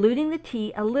 diluting the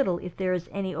tea a little if there is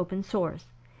any open sores.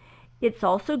 It's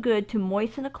also good to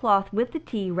moisten a cloth with the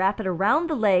tea, wrap it around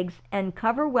the legs, and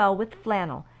cover well with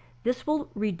flannel. This will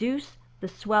reduce the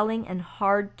swelling and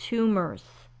hard tumors.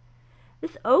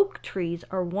 These oak trees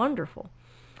are wonderful.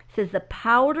 It says the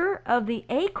powder of the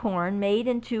acorn made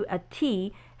into a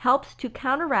tea helps to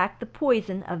counteract the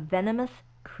poison of venomous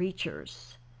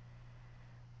creatures.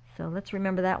 So let's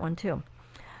remember that one too.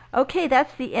 Okay,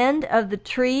 that's the end of the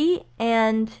tree.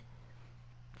 And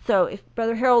so if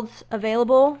Brother Harold's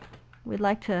available, we'd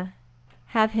like to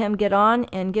have him get on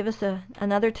and give us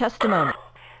another testimony.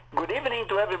 Good evening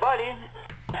to everybody.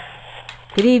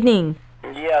 Good evening.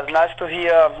 Yeah, it's nice to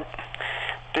hear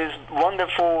this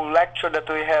wonderful lecture that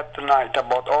we had tonight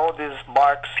about all these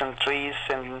barks and trees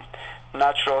and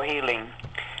natural healing.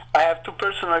 I have 2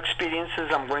 personal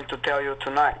experiences I'm going to tell you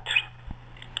tonight.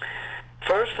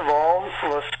 First of all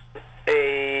was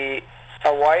a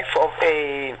wife of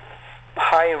a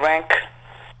high rank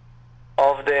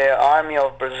of the Army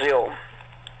of Brazil.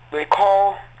 We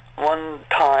call one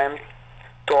time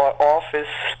to our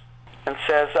office and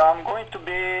says, I'm going to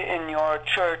be in your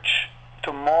church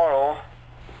tomorrow.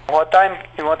 What time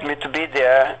you want me to be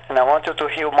there? And I want you to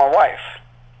heal my wife.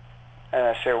 And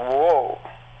I say, whoa.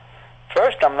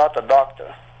 First, I'm not a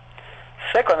doctor.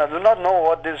 Second, I do not know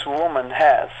what this woman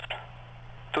has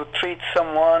to treat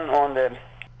someone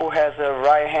who has a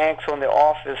right hand on the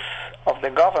office of the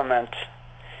government.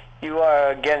 You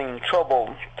are getting in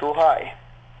trouble too high.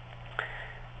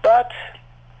 But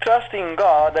trusting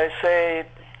God, I say,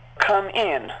 come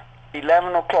in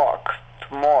 11 o'clock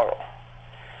tomorrow.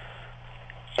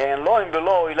 And lo and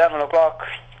behold, 11 o'clock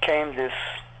came this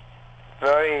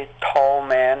very tall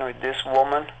man with this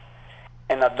woman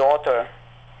and a daughter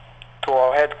to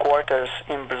our headquarters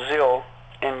in Brazil,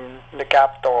 in the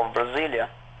capital of Brasilia.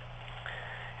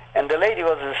 And the lady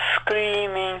was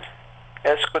screaming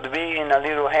as could be in a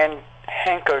little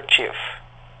handkerchief.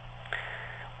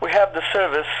 We have the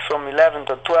service from 11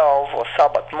 to 12 or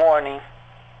Sabbath morning,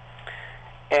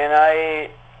 and I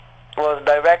was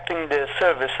directing the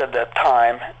service at that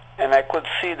time, and I could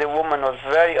see the woman was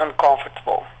very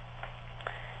uncomfortable.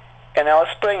 And I was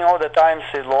praying all the time,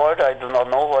 say, Lord, I do not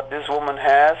know what this woman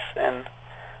has, and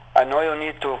I know you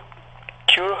need to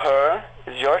cure her.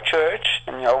 It's your church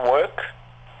and your work,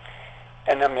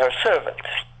 and I'm your servant.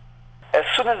 As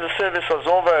soon as the service was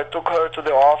over, I took her to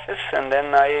the office, and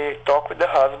then I talked with the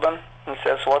husband and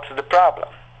says, what's the problem?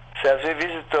 Says, we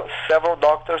visit several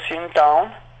doctors here in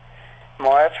town. My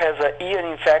wife has an ear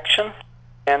infection,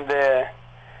 and the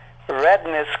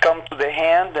redness comes to the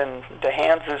hand, and the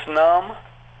hand is numb,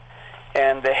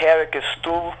 and the headache is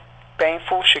too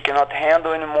painful. She cannot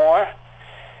handle anymore.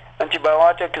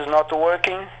 Antibiotic is not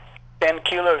working.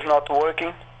 Painkiller is not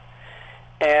working.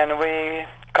 And we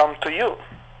come to you.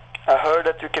 I heard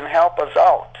that you can help us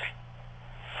out.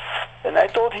 And I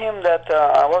told him that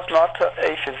I was not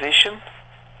a physician,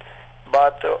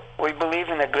 but we believe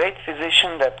in a great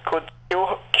physician that could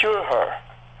cure her.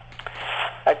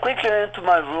 I quickly went to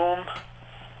my room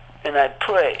and I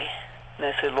pray. And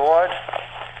I say, Lord,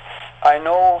 I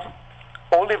know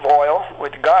olive oil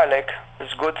with garlic is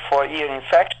good for ear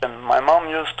infection. My mom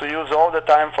used to use all the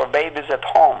time for babies at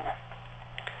home.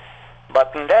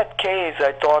 But in that case,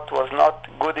 I thought was not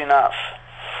good enough.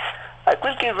 I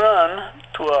quickly run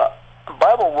to a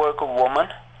Bible worker woman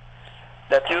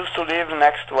that used to live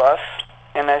next to us,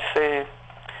 and I say,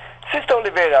 Sister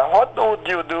Oliveira, what would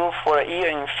you do for an ear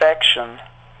infection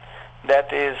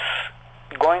that is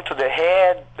going to the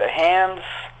head, the hands,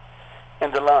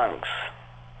 and the lungs?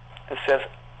 It says,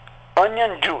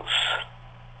 onion juice.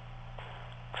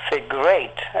 I say,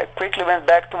 great. I quickly went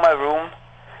back to my room.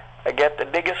 I get the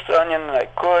biggest onion I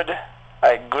could.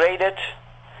 I grate it.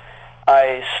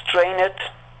 I strain it.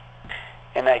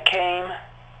 And I came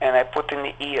and I put in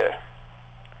the ear.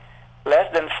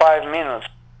 Less than 5 minutes,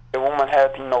 the woman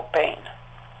had no pain.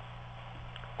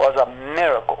 It was a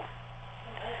miracle.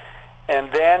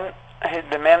 And then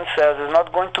the man says, "Is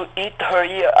not going to eat her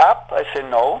ear up?" I say,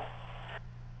 "No.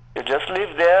 You just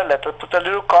leave there, let her put a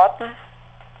little cotton,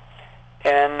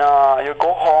 and you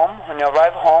go home. When you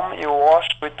arrive home, you wash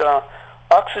with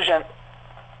oxygen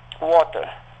water.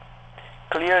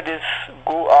 Clear this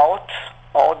goo out,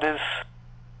 all this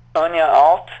onion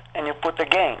out, and you put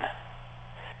again.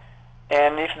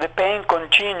 And if the pain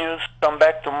continues, come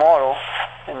back tomorrow,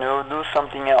 and you'll do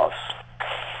something else."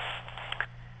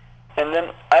 And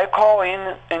then I call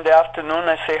in the afternoon,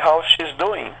 I say how she's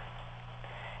doing.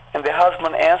 And the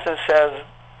husband answers, says,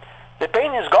 "The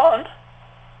pain is gone."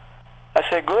 I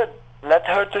say, "Good, let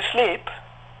her to sleep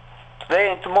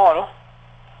today and tomorrow,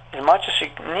 as much as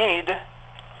she need,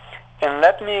 and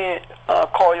let me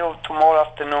call you tomorrow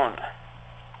afternoon."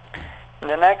 And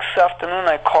the next afternoon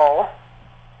I call,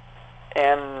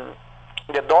 and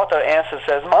the daughter answers,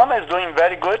 says, "Mama is doing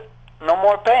very good, no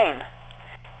more pain.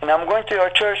 And I'm going to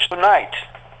your church tonight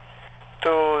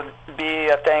to be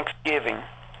a Thanksgiving."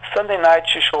 Sunday night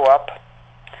she show up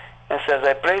and says,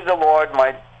 "I praise the Lord,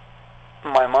 my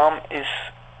mom is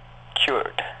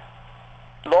cured."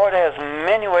 Lord has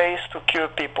many ways to cure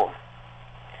people.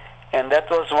 And that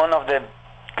was one of the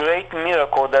great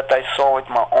miracles that I saw with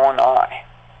my own eye.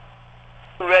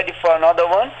 Ready for another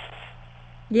one?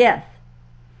 Yes.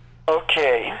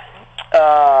 Okay.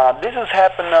 This has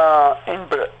happened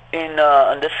in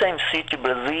the same city,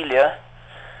 Brasilia.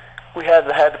 We had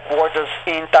the headquarters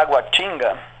in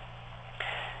Taguatinga.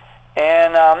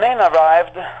 And a man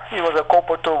arrived. He was a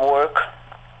colporteur work.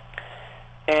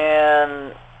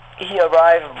 And he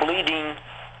arrived bleeding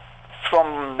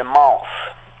from the mouth.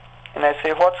 And I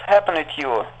say, "What's happened with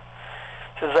you?"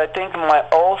 He says, "I think my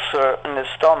ulcer in the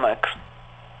stomach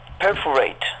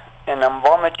perforate. And I'm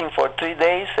vomiting for 3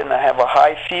 days, and I have a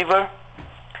high fever.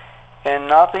 And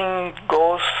nothing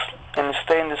goes and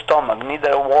stay in the stomach,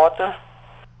 neither water.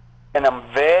 And I'm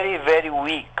very, very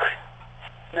weak."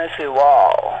 And I say,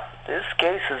 "Wow, this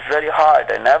case is very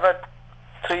hard. I never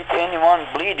treat anyone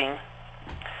bleeding.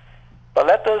 But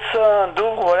let us do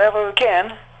whatever we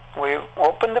can." We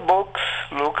open the books,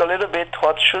 look a little bit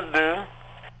what should do,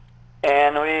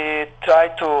 and we try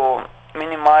to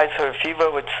minimize her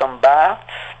fever with some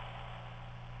baths.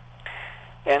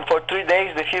 And for 3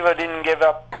 days the fever didn't give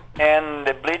up, and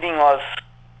the bleeding was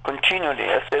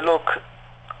continually. I say, "Look,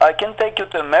 I can take you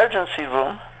to emergency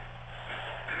room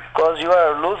because you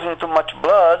are losing too much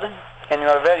blood and you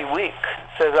are very weak."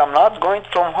 Says, "I'm not going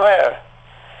from where?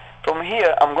 From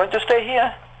here. I'm going to stay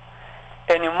here,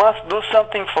 and you must do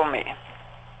something for me."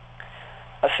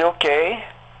 I say, "Okay."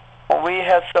 We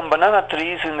had some banana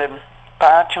trees in the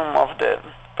patio of the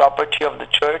property of the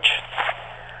church,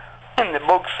 and the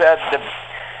book said the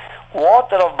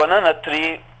water of banana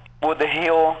tree would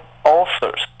heal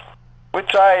ulcers. We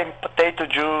tried potato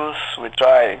juice, we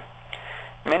tried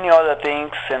many other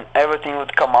things, and everything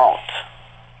would come out.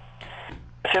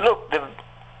 I said, "Look, the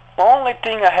only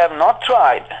thing I have not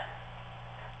tried,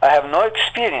 I have no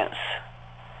experience,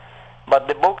 but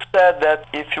the book said that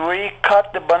if we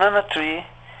cut the banana tree,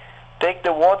 take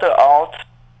the water out,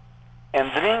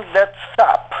 and drink that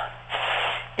sap,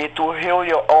 it will heal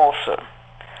your ulcer.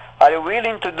 Are you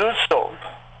willing to do so?"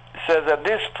 He says, "At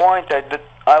this point,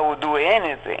 I will do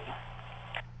anything."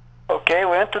 Okay,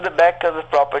 we went to the back of the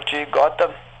property, got a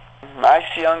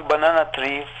nice young banana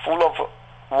tree full of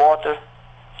water,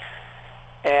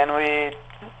 and we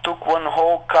took one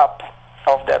whole cup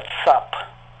of that sap,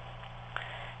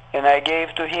 and I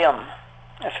gave to him.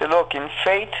 I said, "Look, in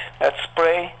faith, let's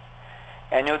pray,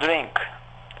 and you drink.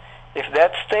 If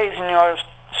that stays in your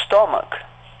stomach,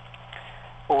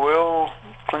 we'll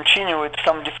continue with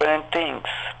some different things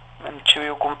until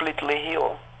you completely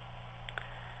heal."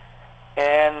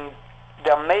 And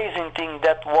the amazing thing,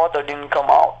 that water didn't come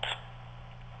out.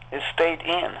 It stayed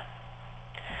in.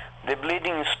 The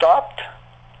bleeding stopped,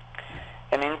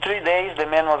 and in 3 days the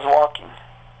man was walking.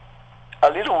 A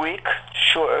little weak,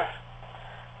 sure,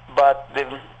 but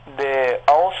the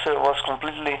ulcer was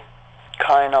completely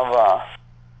kind of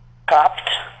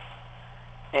capped,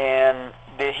 and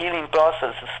the healing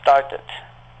process started.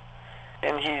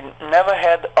 And he never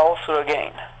had ulcer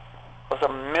again. It was a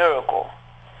miracle.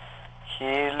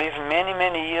 He lived many,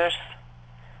 many years.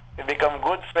 We become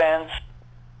good friends,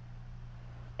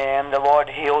 and the Lord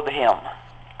healed him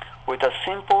with a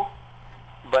simple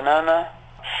banana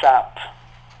sap.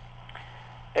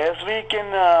 As we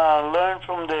can learn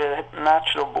from the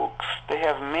natural books, they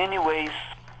have many ways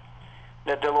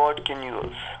that the Lord can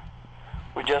use.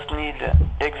 We just need to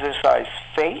exercise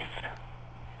faith,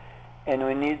 and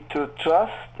we need to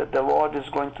trust that the Lord is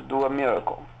going to do a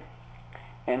miracle.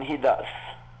 And He does.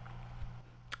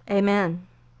 Amen.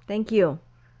 Thank you.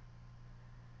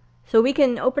 So we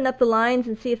can open up the lines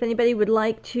and see if anybody would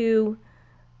like to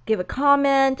give a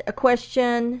comment, a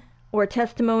question, or a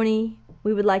testimony.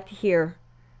 We would like to hear.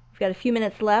 We've got a few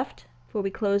minutes left before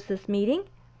we close this meeting.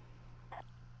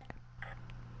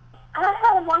 I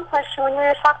have one question. When you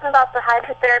were talking about the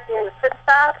hydrotherapy and the foot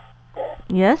baths,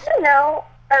 Yes?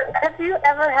 Have you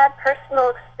ever had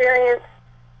personal experience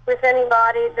with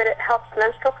anybody that it helps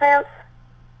menstrual cramps?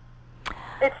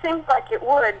 It seems like it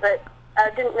would, but I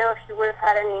didn't know if you would have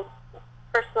had any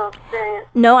personal experience.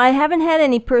 No, I haven't had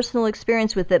any personal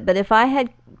experience with it, but if I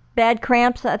had bad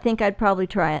cramps, I think I'd probably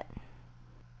try it.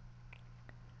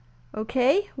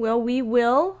 Okay, well, we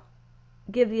will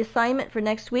give the assignment for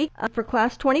next week. For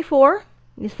class 24,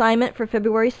 the assignment for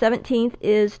February 17th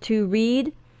is to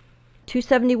read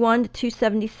 271 to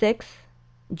 276,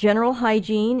 General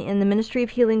Hygiene in the Ministry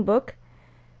of Healing book,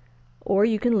 or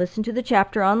you can listen to the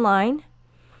chapter online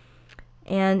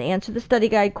and answer the study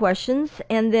guide questions,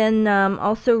 and then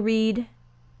also read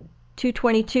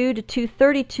 222 to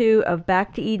 232 of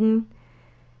Back to Eden.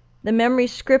 The memory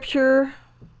scripture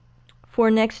for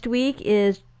next week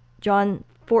is John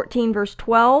 14 verse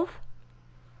 12,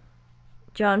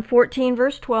 John 14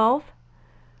 verse 12,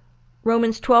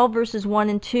 Romans 12 verses 1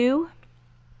 and 2,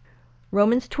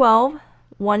 Romans 12,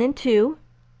 1 and 2,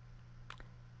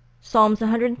 Psalms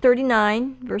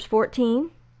 139 verse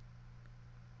 14,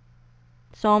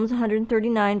 Psalms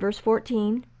 139 verse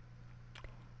 14,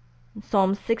 and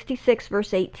Psalm 66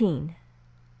 verse 18,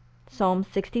 Psalm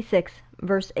 66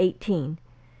 verse 18.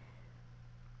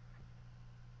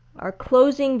 Our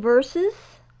closing verses,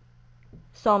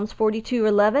 Psalms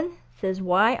 42:11 says,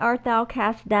 "Why art thou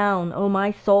cast down, O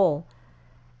my soul?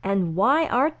 And why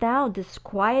art thou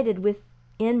disquieted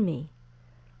within me?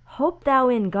 Hope thou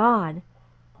in God,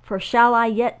 for shall I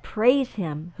yet praise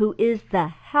him, who is the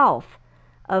health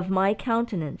of my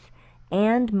countenance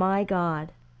and my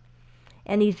God."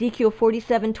 And Ezekiel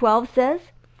 47:12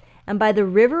 says, "And by the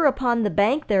river upon the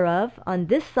bank thereof, on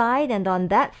this side and on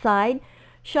that side,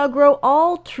 shall grow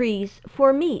all trees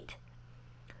for meat,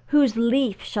 whose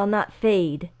leaf shall not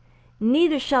fade,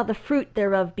 neither shall the fruit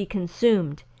thereof be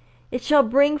consumed. It shall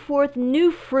bring forth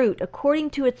new fruit according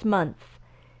to its months,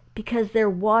 because their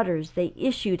waters they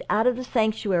issued out of the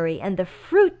sanctuary, and the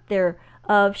fruit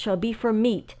thereof shall be for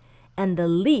meat, and the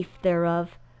leaf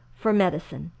thereof for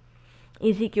medicine."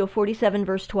 Ezekiel 47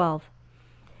 verse 12.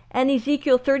 And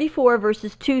Ezekiel 34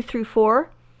 verses 2 through 4.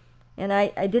 And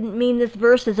I didn't mean this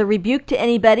verse as a rebuke to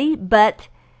anybody, but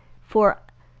for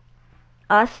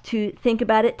us to think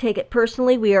about it, take it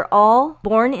personally. We are all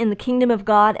born in the kingdom of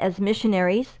God as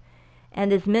missionaries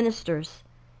and as ministers.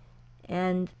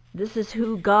 And this is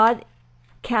who God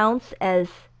counts as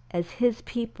his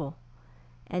people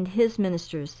and his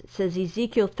ministers. It says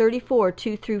Ezekiel 34,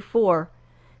 2 through 4,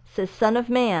 says, "Son of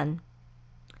man,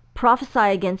 prophesy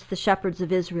against the shepherds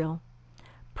of Israel.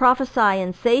 Prophesy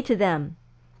and say to them,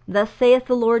 Thus saith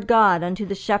the Lord God unto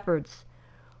the shepherds,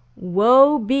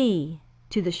 Woe be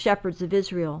to the shepherds of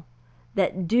Israel,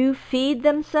 that do feed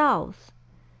themselves.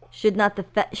 Should not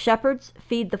the shepherds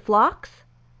feed the flocks?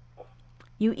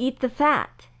 You eat the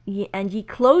fat, and ye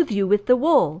clothe you with the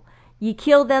wool. Ye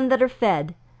kill them that are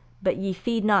fed, but ye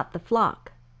feed not the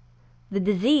flock. The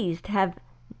diseased have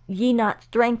ye not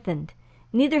strengthened,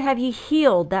 neither have ye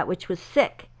healed that which was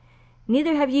sick,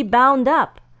 neither have ye bound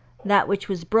up that which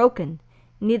was broken,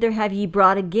 neither have ye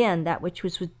brought again that which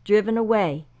was driven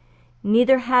away,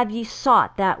 neither have ye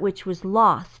sought that which was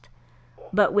lost,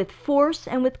 but with force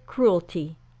and with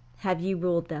cruelty have ye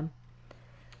ruled them."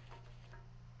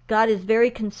 God is very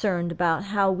concerned about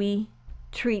how we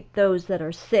treat those that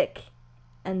are sick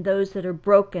and those that are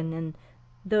broken and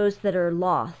those that are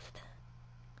lost.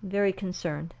 Very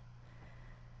concerned.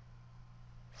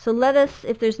 So let us,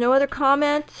 if there's no other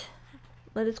comment,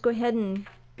 let us go ahead and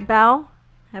bow,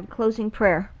 have a closing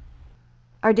prayer.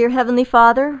 Our dear Heavenly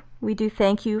Father, we do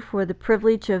thank you for the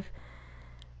privilege of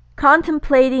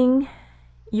contemplating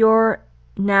your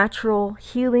natural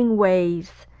healing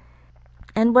ways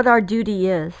and what our duty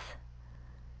is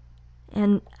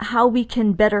and how we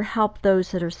can better help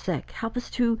those that are sick. Help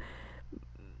us to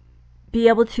be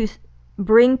able to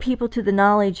bring people to the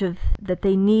knowledge of that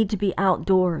they need to be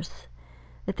outdoors,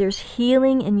 that there's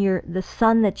healing in the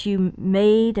sun that you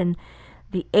made and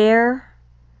the air,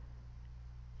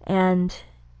 and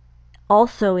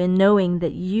also in knowing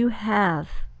that you have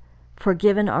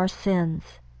forgiven our sins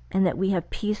and that we have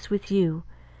peace with you.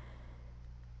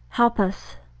 Help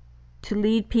us to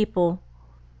lead people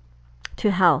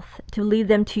to health, to lead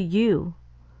them to you,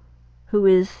 who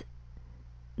is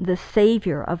the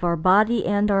Savior of our body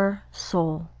and our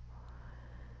soul.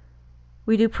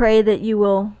 We do pray that you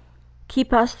will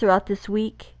keep us throughout this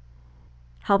week,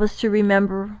 Help us to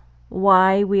remember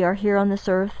why we are here on this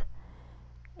earth,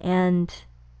 and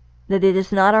that it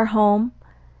is not our home,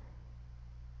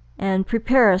 and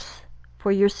prepare us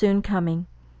for your soon coming.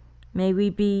 May we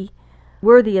be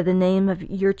worthy of the name of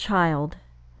your child,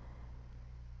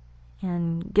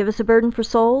 and give us a burden for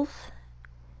souls,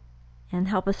 and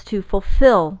help us to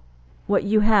fulfill what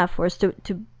you have for us,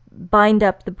 to bind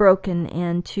up the broken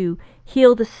and to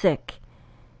heal the sick,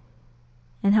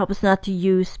 and help us not to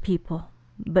use people,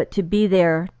 but to be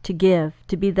there to give,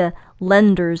 to be the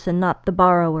lenders and not the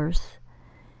borrowers.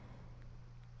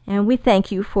 And we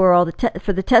thank you for all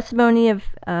for the testimony of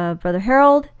Brother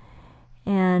Harold,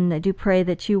 and I do pray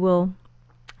that you will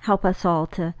help us all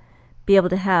to be able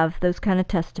to have those kind of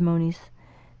testimonies,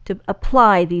 to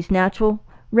apply these natural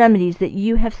remedies that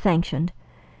you have sanctioned.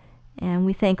 And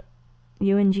we thank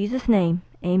you in Jesus' name.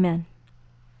 Amen.